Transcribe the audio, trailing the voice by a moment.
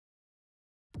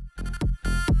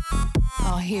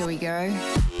here we go.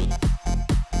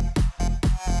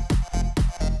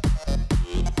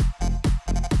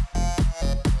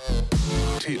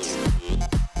 Tits.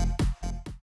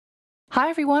 Hi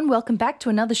everyone, welcome back to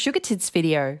another SugarTits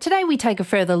video. Today we take a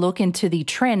further look into the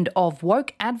trend of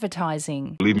woke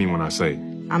advertising. Believe me when I say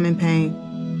I'm in pain.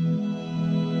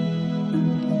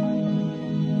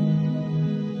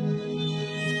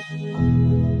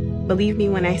 Believe me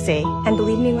when I say. And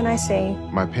believe me when I say.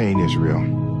 my pain is real.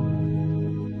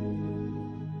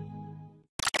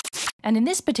 And in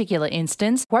this particular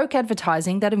instance, woke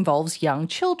advertising that involves young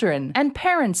children and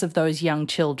parents of those young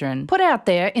children, put out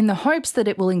there in the hopes that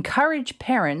it will encourage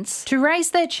parents to raise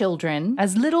their children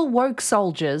as little woke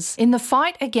soldiers in the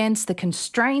fight against the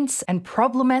constraints and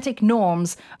problematic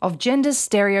norms of gender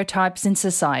stereotypes in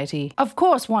society. Of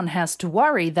course, one has to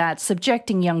worry that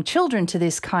subjecting young children to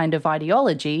this kind of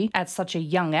ideology at such a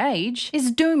young age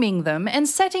is dooming them and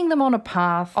setting them on a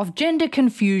path of gender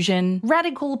confusion,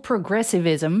 radical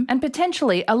progressivism, and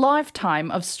potentially a lifetime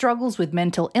of struggles with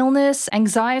mental illness,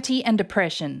 anxiety, and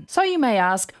depression. So you may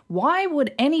ask, why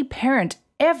would any parent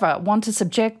ever want to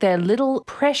subject their little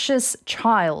precious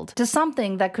child to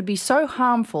something that could be so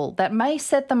harmful that may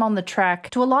set them on the track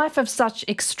to a life of such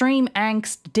extreme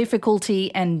angst,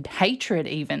 difficulty, and hatred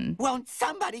even? Won't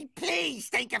somebody please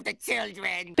think of the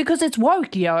children? Because it's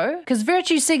woke, yo. Because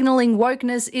virtue signaling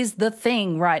wokeness is the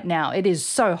thing right now. It is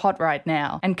so hot right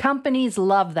now. And companies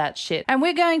love that shit. And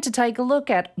we're going to take a look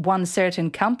at one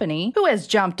certain company who has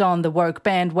jumped on the woke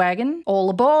bandwagon. All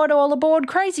aboard,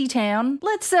 Crazy Town.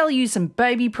 Let's sell you some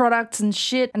baby products and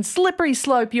shit and slippery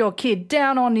slope your kid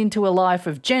down on into a life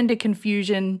of gender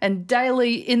confusion and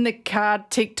daily in the car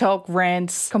TikTok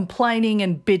rants, complaining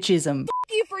and bitchism.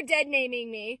 Fuck you for dead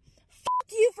naming me.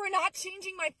 Fuck you for not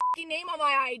changing my fucking name on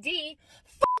my ID.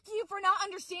 Fuck you for not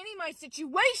understanding my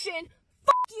situation.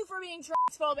 Fuck you for being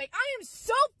transphobic. I am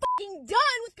so fucking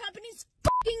done with companies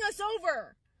fucking us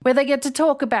over. Where they get to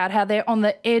talk about how they're on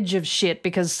the edge of shit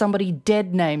because somebody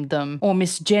dead named them or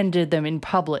misgendered them in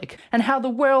public, and how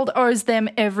the world owes them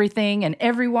everything and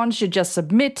everyone should just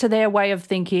submit to their way of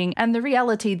thinking and the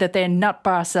reality that their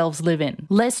nutbar selves live in,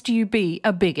 lest you be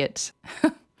a bigot.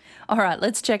 Alright,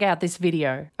 let's check out this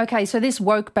video. Okay, so this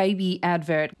woke baby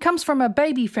advert comes from a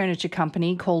baby furniture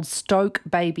company called Stoke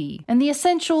Baby. And the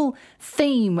essential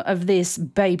theme of this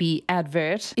baby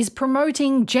advert is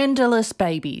promoting genderless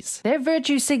babies. They're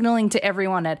virtue signaling to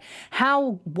everyone at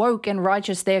how woke and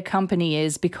righteous their company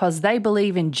is because they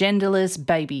believe in genderless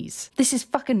babies. This is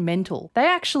fucking mental. They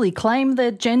actually claim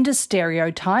that gender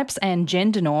stereotypes and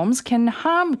gender norms can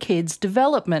harm kids'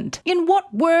 development. In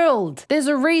what world? There's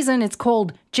a reason it's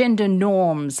called gender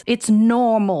norms. It's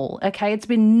normal, okay? It's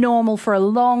been normal for a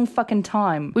long fucking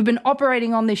time. We've been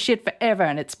operating on this shit forever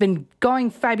and it's been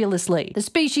going fabulously. The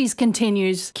species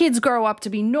continues. Kids grow up to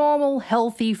be normal,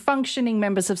 healthy, functioning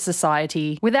members of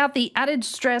society without the added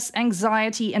stress,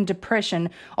 anxiety, and depression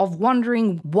of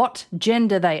wondering what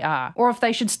gender they are or if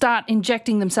they should start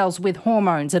injecting themselves with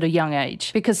hormones at a young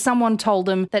age because someone told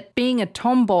them that being a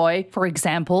tomboy, for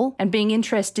example, and being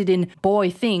interested in boy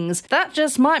things, that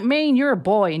just might mean you're a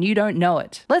boy and you don't know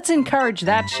it. Let's encourage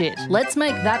that shit. Let's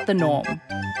make that the norm.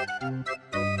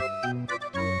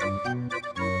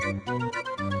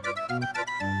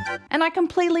 And I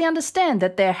completely understand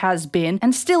that there has been,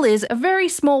 and still is, a very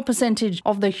small percentage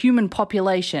of the human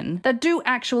population that do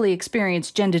actually experience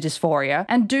gender dysphoria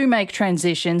and do make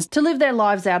transitions to live their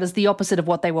lives out as the opposite of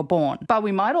what they were born. But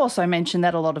we might also mention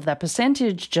that a lot of that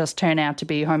percentage just turn out to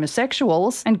be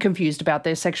homosexuals and confused about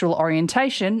their sexual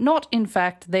orientation, not in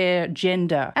fact their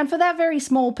gender. And for that very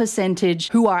small percentage,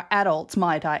 who are adults,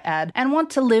 might I add, and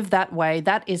want to live that way,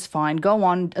 that is fine. Go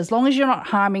on, as long as you're not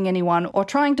harming anyone or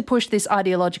trying to push this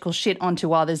ideological shit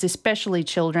onto others, especially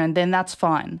children, then that's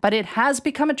fine. But it has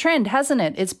become a trend, hasn't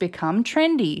it? It's become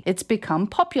trendy. It's become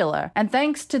popular. And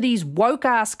thanks to these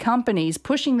woke-ass companies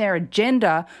pushing their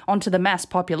agenda onto the mass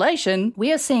population,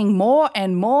 we are seeing more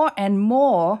and more and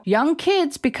more young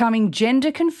kids becoming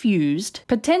gender confused,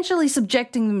 potentially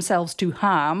subjecting themselves to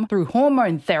harm through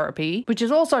hormone therapy, which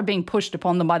is also being pushed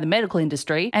upon them by the medical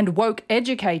industry and woke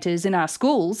educators in our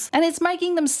schools. And it's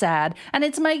making them sad, and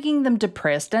it's making them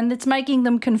depressed, and it's making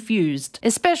them confused,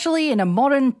 especially in a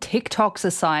modern TikTok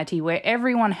society where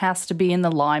everyone has to be in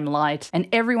the limelight and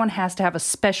everyone has to have a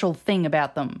special thing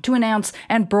about them to announce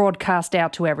and broadcast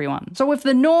out to everyone. So if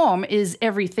the norm is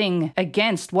everything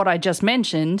against what I just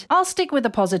mentioned, I'll stick with the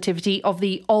positivity of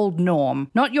the old norm,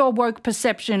 not your woke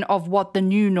perception of what the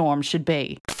new norm should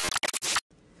be.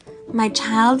 My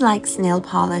child likes nail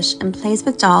polish and plays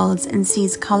with dolls and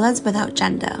sees colours without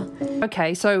gender.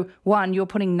 Okay, so 1, you're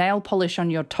putting nail polish on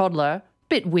your toddler.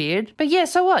 Bit weird. But yeah,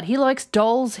 so what? He likes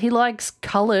dolls, he likes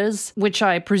colours, which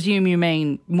I presume you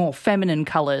mean more feminine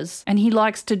colours, and he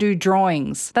likes to do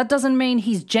drawings. That doesn't mean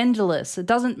he's genderless. It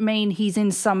doesn't mean he's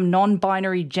in some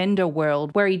non-binary gender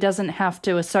world where he doesn't have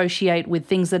to associate with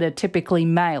things that are typically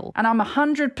male. And I'm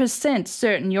 100%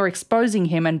 certain you're exposing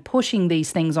him and pushing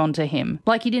these things onto him.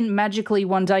 Like he didn't magically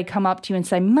one day come up to you and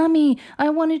say, "Mummy, I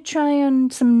want to try on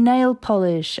some nail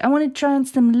polish. I want to try on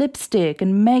some lipstick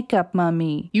and makeup,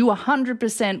 Mummy." You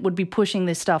 100% would be pushing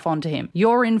this stuff onto him.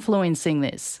 You're influencing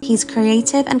this. He's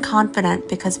creative and confident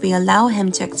because we allow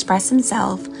him to express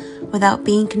himself without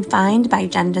being confined by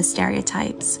gender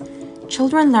stereotypes.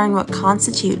 Children learn what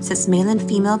constitutes as male and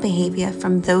female behavior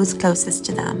from those closest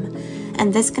to them,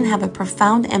 and this can have a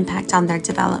profound impact on their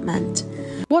development.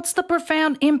 What's the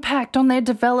profound impact on their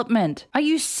development? Are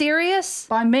you serious?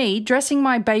 By me dressing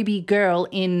my baby girl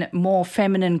in more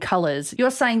feminine colours,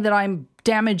 you're saying that I'm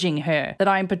damaging her, that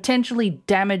I am potentially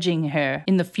damaging her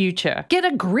in the future. Get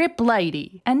a grip,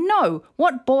 lady. And no,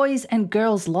 what boys and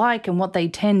girls like and what they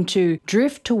tend to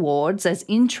drift towards as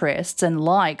interests and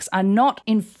likes are not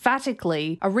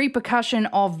emphatically a repercussion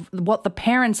of what the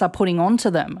parents are putting onto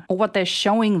them or what they're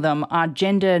showing them are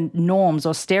gender norms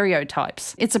or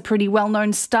stereotypes. It's a pretty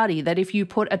well-known study that if you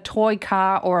put a toy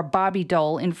car or a Barbie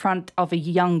doll in front of a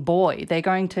young boy, they're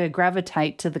going to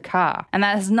gravitate to the car. And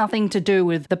that has nothing to do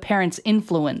with the parents'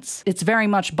 influence. It's very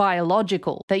much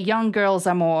biological that young girls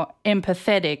are more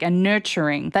empathetic and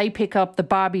nurturing. They pick up the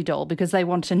Barbie doll because they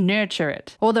want to nurture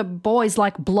it. Or the boys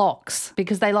like blocks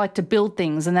because they like to build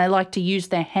things and they like to use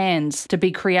their hands to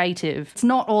be creative. It's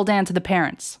not all down to the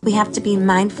parents. We have to be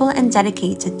mindful and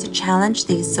dedicated to challenge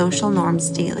these social norms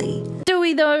daily. Do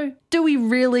we though? Do we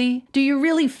really? Do you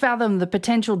really fathom the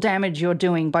potential damage you're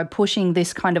doing by pushing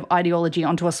this kind of ideology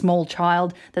onto a small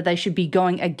child, that they should be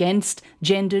going against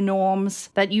gender norms,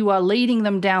 that you are leading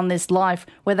them down this life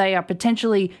where they are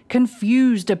potentially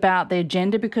confused about their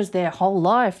gender because their whole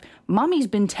life, mummy's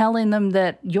been telling them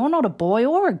that you're not a boy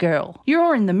or a girl.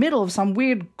 You're in the middle of some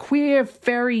weird queer,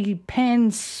 fairy,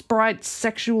 pan, sprite,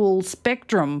 sexual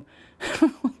spectrum.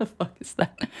 What the fuck is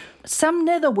that? Some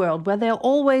netherworld where they'll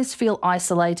always feel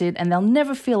isolated and they'll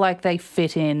never feel like they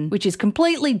fit in, which is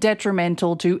completely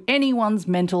detrimental to anyone's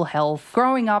mental health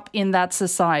growing up in that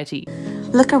society.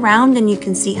 Look around and you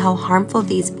can see how harmful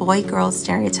these boy-girl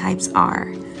stereotypes are.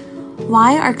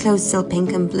 Why are clothes still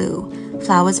pink and blue?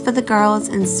 Flowers for the girls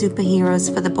and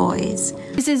superheroes for the boys.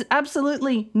 This is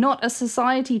absolutely not a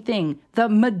society thing. The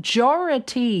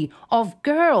majority of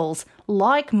girls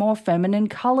like more feminine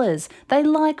colours. They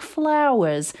like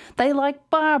flowers. They like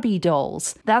Barbie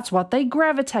dolls. That's what they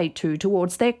gravitate to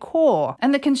towards their core.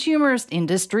 And the consumerist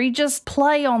industry just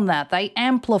play on that. They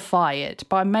amplify it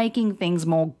by making things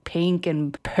more pink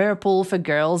and purple for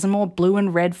girls and more blue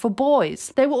and red for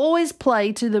boys. They will always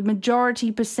play to the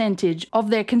majority percentage of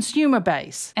their consumer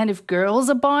base. And if girls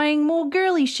are buying more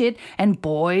girly shit and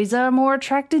boys are more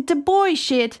attracted to boy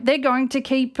shit, they're going to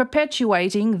keep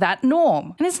perpetuating that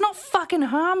norm. And it's not fucking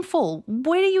harmful.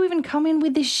 Where do you even come in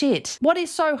with this shit? What is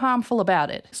so harmful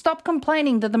about it? Stop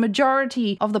complaining that the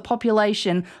majority of the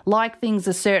population like things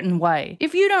a certain way.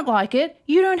 If you don't like it,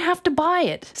 you don't have to buy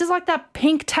it. This is like that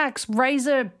pink tax,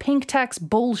 razor pink tax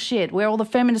bullshit where all the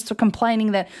feminists are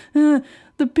complaining that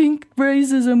the pink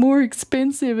razors are more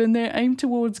expensive and they're aimed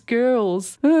towards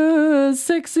girls.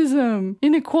 Sexism,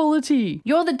 inequality.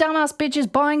 You're the dumbass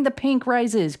bitches buying the pink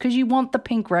razors because you want the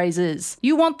pink razors.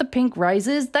 You want the pink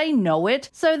razors, they know it,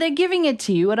 so they're giving it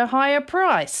to you at a higher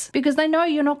price because they know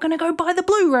you're not going to go buy the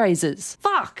blue razors.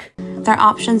 Fuck. Their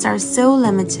options are so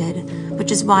limited,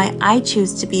 which is why I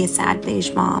choose to be a sad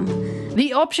beige mom.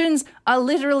 The options are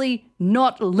literally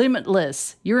not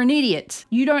limitless. You're an idiot.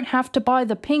 You don't have to buy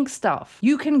the pink stuff.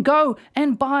 You can go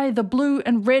and buy the blue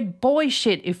and red boy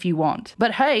shit if you want.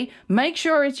 But hey, make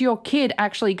sure it's your kid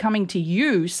actually coming to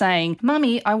you saying,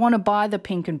 "Mummy, I want to buy the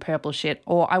pink and purple shit,"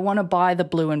 or "I want to buy the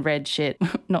blue and red shit."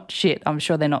 Not shit. I'm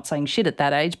sure they're not saying shit at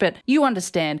that age, but you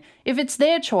understand. If it's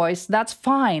their choice, that's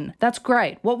fine. That's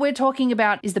great. What we're talking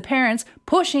about is the parents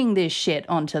pushing this shit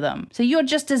onto them. So you're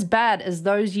just as bad as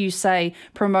those you say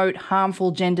promote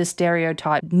harmful gender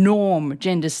stereotype, norm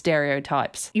gender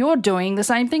stereotypes. You're doing the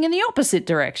same thing in the opposite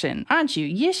direction, aren't you?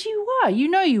 Yes, you are. You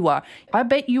know you are. I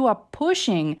bet you are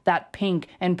pushing that pink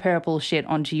and purple shit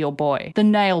onto your boy. The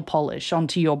nail polish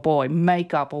onto your boy,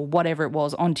 makeup or whatever it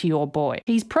was onto your boy.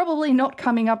 He's probably not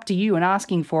coming up to you and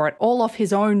asking for it all off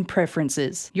his own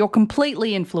preferences. You're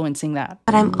completely influencing that.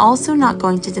 But I'm also not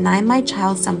going to deny my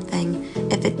child something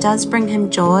if it does bring him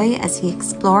joy as he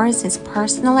explores his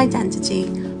personal identity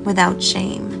without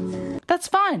shame. That's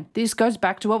fine. This goes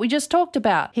back to what we just talked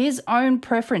about. His own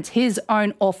preference, his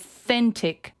own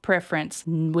authentic preference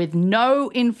with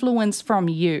no influence from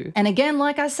you. And again,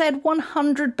 like I said,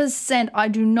 100%, I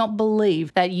do not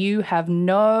believe that you have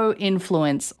no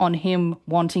influence on him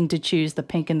wanting to choose the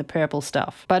pink and the purple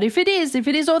stuff. But if it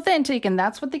is authentic and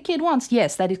that's what the kid wants,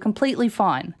 yes, that is completely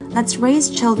fine. Let's raise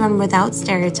children without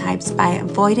stereotypes by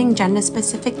avoiding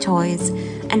gender-specific toys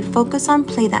and focus on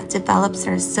play that develops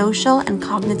their social and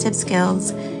cognitive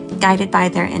skills, guided by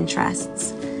their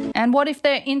interests. And what if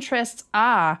their interests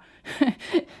are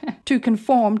to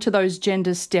conform to those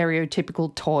gender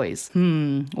stereotypical toys?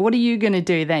 What are you going to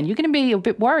do then? You're going to be a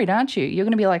bit worried, aren't you? You're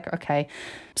going to be like, okay,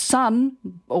 son,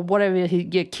 or whatever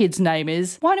your kid's name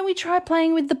is, why don't we try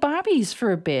playing with the Barbies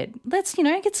for a bit? Let's,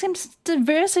 get some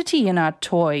diversity in our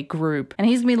toy group. And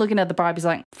he's going to be looking at the Barbies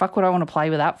like, fuck, what I want to play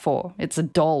with that for? It's a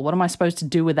doll. What am I supposed to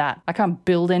do with that? I can't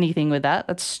build anything with that.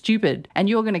 That's stupid. And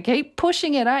you're going to keep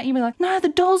pushing it, aren't you? Be like, no, the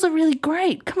dolls are really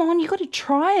great. Come on, you got to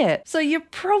try it. So you're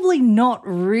probably not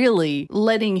really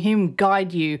letting him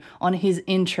guide you on his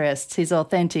interests, his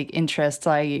authentic interests,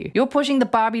 are you? You're pushing the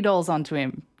Barbie dolls onto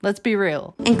him. Let's be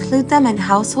real. Include them in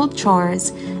household chores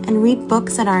and read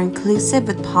books that are inclusive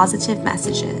with positive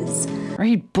messages.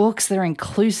 Read books that are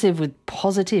inclusive with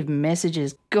positive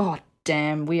messages. God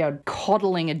damn, we are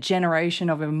coddling a generation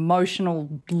of emotional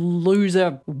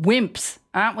loser wimps,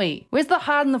 aren't we? Where's the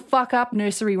harden the fuck up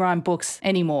nursery rhyme books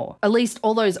anymore? At least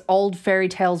all those old fairy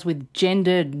tales with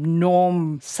gender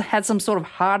norms had some sort of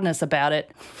hardness about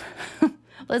it.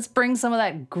 Let's bring some of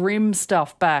that grim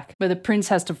stuff back, where the prince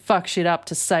has to fuck shit up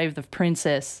to save the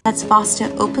princess. Let's foster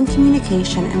open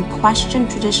communication and question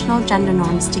traditional gender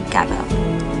norms together.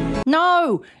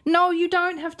 No, you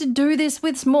don't have to do this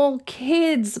with small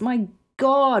kids. My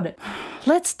God.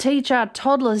 Let's teach our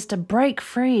toddlers to break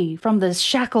free from the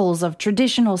shackles of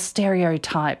traditional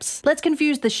stereotypes. Let's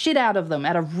confuse the shit out of them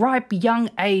at a ripe young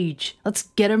age. Let's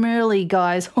get them early,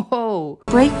 guys. Ho.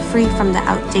 Break free from the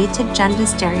outdated gender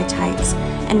stereotypes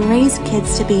and raise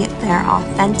kids to be their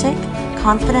authentic,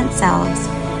 confident selves,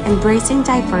 embracing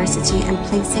diversity and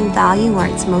placing value where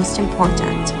it's most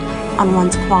important, on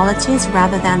one's qualities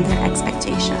rather than their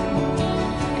expectation.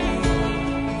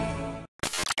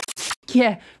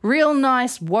 Yeah, real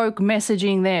nice woke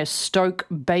messaging there, Stoke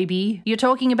baby. You're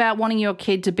talking about wanting your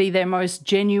kid to be their most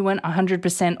genuine,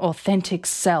 100% authentic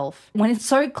self. When it's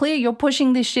so clear you're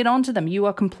pushing this shit onto them, you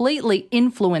are completely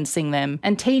influencing them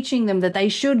and teaching them that they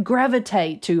should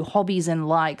gravitate to hobbies and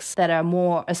likes that are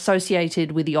more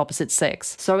associated with the opposite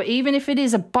sex. So even if it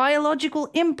is a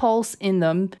biological impulse in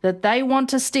them that they want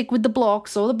to stick with the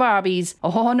blocks or the Barbies,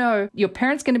 oh no, your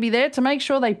parent's going to be there to make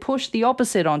sure they push the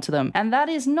opposite onto them. And that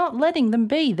is not letting them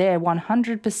be their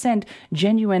 100%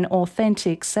 genuine,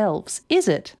 authentic selves, is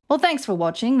it? Well, thanks for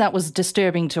watching. That was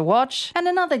disturbing to watch, and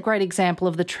another great example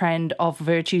of the trend of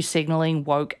virtue signaling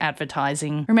woke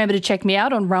advertising. Remember to check me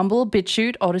out on Rumble,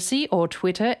 BitChute, Odyssey, or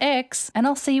Twitter X, and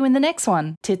I'll see you in the next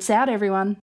one. Tits out,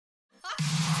 everyone.